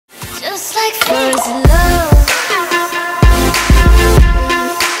like first love.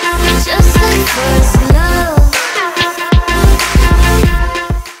 Just like first love.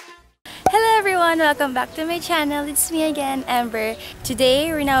 Hello everyone, welcome back to my channel. It's me again, Amber.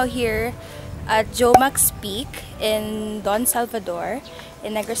 Today we're now here at Jomax Peak in Don Salvador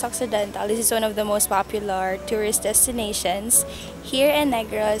in Negros Occidental. This is one of the most popular tourist destinations here in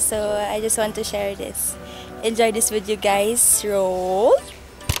Negros, so I just want to share this. Enjoy this video, guys. Roll!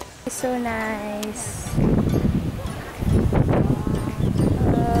 It's so nice.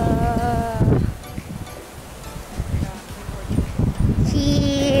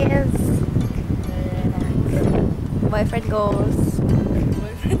 Cheers! Boyfriend goes.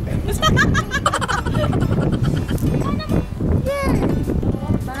 Yeah!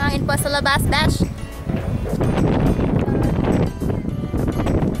 Mahangin po sa labas, dash!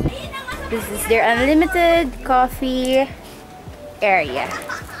 This is their unlimited coffee area.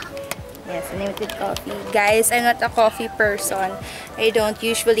 Yes, unlimited coffee. Guys, I'm not a coffee person. I don't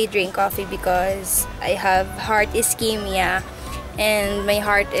usually drink coffee because I have heart ischemia and my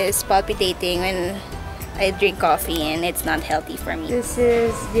heart is palpitating when I drink coffee and it's not healthy for me. This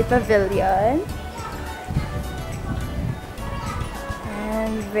is the pavilion.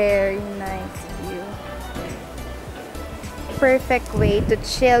 And very nice view. Perfect way to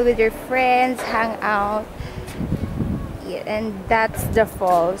chill with your friends, hang out. Yeah, and that's the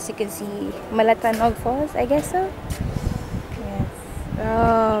falls. You can see Malatanog Falls, I guess so. Yes.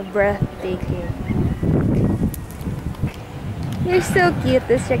 Oh, breathtaking. You're so cute.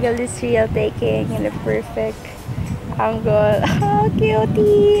 The struggle is real, taking in the perfect angle. Oh,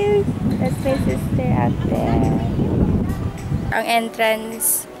 cuties! That's my sister out there. Ang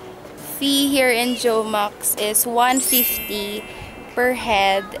entrance fee here in Jomax is $150 per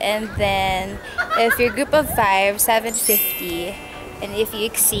head, and then if you're group of 5, $750, and if you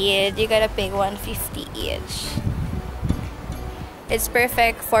exceed, you gotta pay $150 each. It's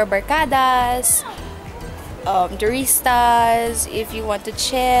perfect for barcadas, turistas, if you want to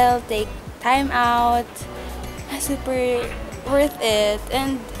chill, take time out. Super worth it.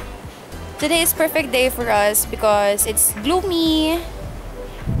 And today is perfect day for us because it's gloomy.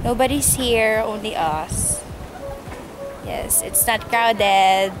 Nobody's here, only us. Yes, it's not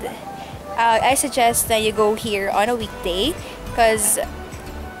crowded. I suggest that you go here on a weekday because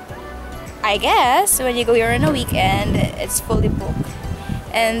I guess when you go here on a weekend, it's fully booked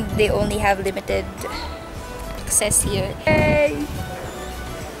and they only have limited access here. Hey!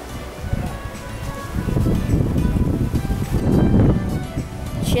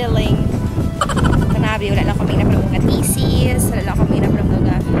 Chilling. Kanabi, wala lang kami na mga thesis, wala lang kami na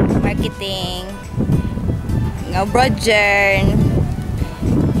mga marketing, nga Brgy,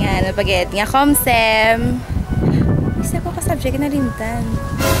 nga napagit, nga comsem. Isa ko ka-subject na limtan.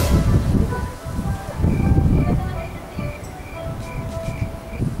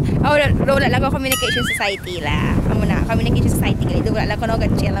 Oh, wala lang ko communication society la. Amo na, communication society gali. Wala lang ko no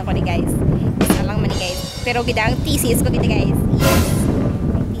chill lang ko ni guys. Isa lang man ni guys. Pero gidang thesis ko gid guys. Yes.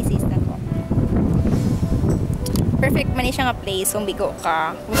 Thesis na ko. Perfect man siya nga place kung bigo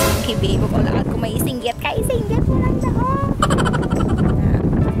ka. Kung kibi mo ko lahat kung may isingget ka, isingget mo lang siya.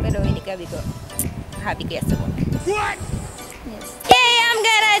 Pero hindi ka bigo. Happy ko yasa ko. What? Yes. Yay! I'm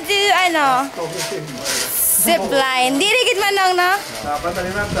gonna do Zipline. Dirigid man lang, no?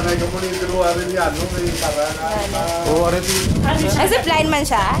 Ay, zipline man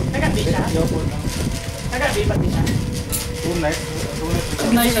siya?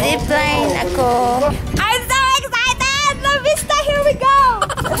 Zipline ako. I'm so excited! La Vista, here we go!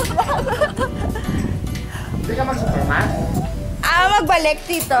 Hindi ka mag-superman? Magbalik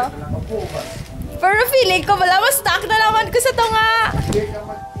dito. Pero feeling ko, wala ma-stuck na naman ko sa tunga.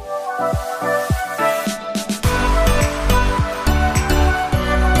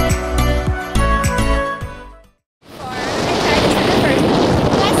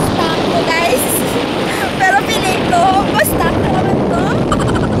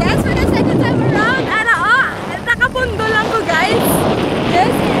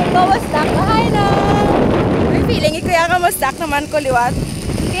 Stuck naman ko liwat.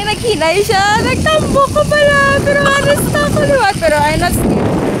 Kaya naghinay siya. Nagtambo ko pala. Pero na-stuck ko liwat. Pero I'm not scared.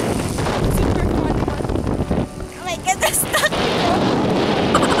 Super fun. Oh my God, na-stuck ko.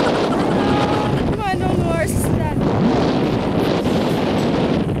 Manong worse that.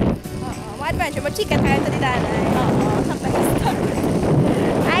 Oo. Adventure. Machika tayo ito ni Danay. Oo. Sampai stuck.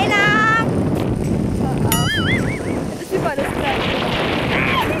 Ay na! Oo. Ito si Paolo stuck.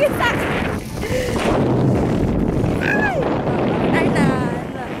 Ay! Sige stuck!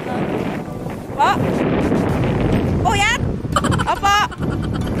 Oh! Oh, yan! Opo!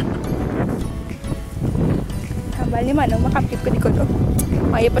 hambal ni Manong makapit ko di ko no.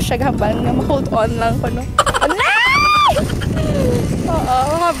 Maya pa siya hambal nga ma-hold on lang ko no. Anay!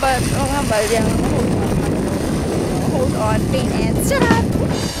 Oo, hambal yang hold on, pain and shot.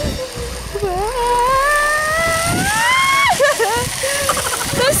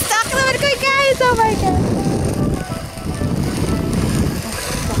 So stuck naman ko guys. Oh my god.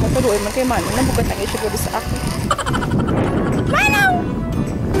 Tuloy man kay Manong na bukat ang siguro sa akin. Manong!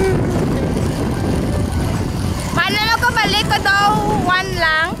 Manong ko balik ko daw 1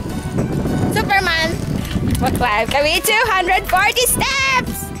 lang. Superman. Mag-climb kami 240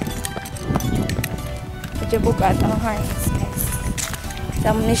 steps! Medyo bukat ang harness guys.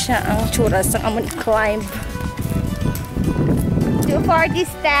 Sama ni siya ang tsuras ng amon climb. 240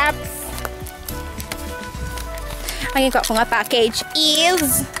 steps. Ang ikaw ko nga package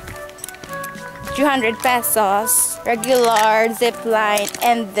is 200 pesos, regular zipline,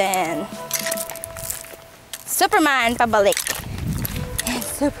 and then Superman pabalik.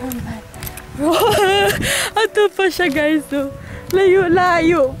 Superman. Ato pa siya guys. So.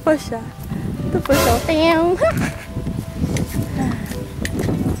 Layo-layo pa siya. Ito pa siya. Tayang.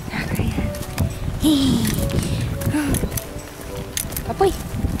 Apoy.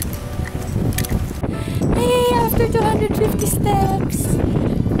 Hey, after 250 steps,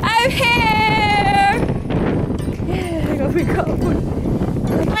 I'm here! Gabi ka po.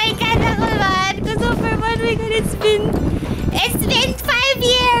 My God, ako man! Ko Superman, my God, it's been 5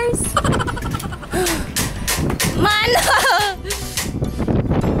 years! Mano!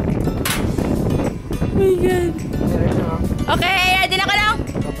 My God. Okay, ready na ka lang?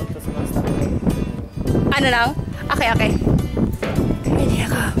 Ano lang? Okay. Ready na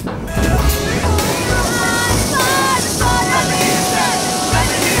ka.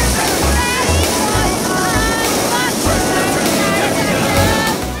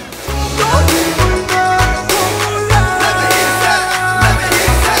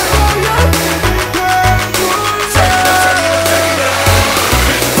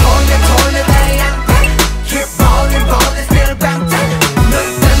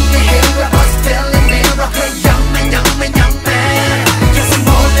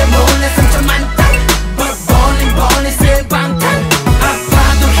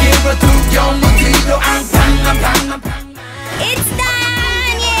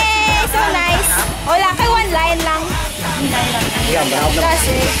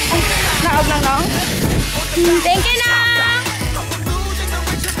 Kasi, naog lang no? Thank you na!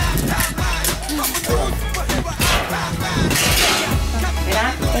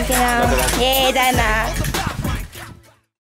 Thank you na. Yay, dana.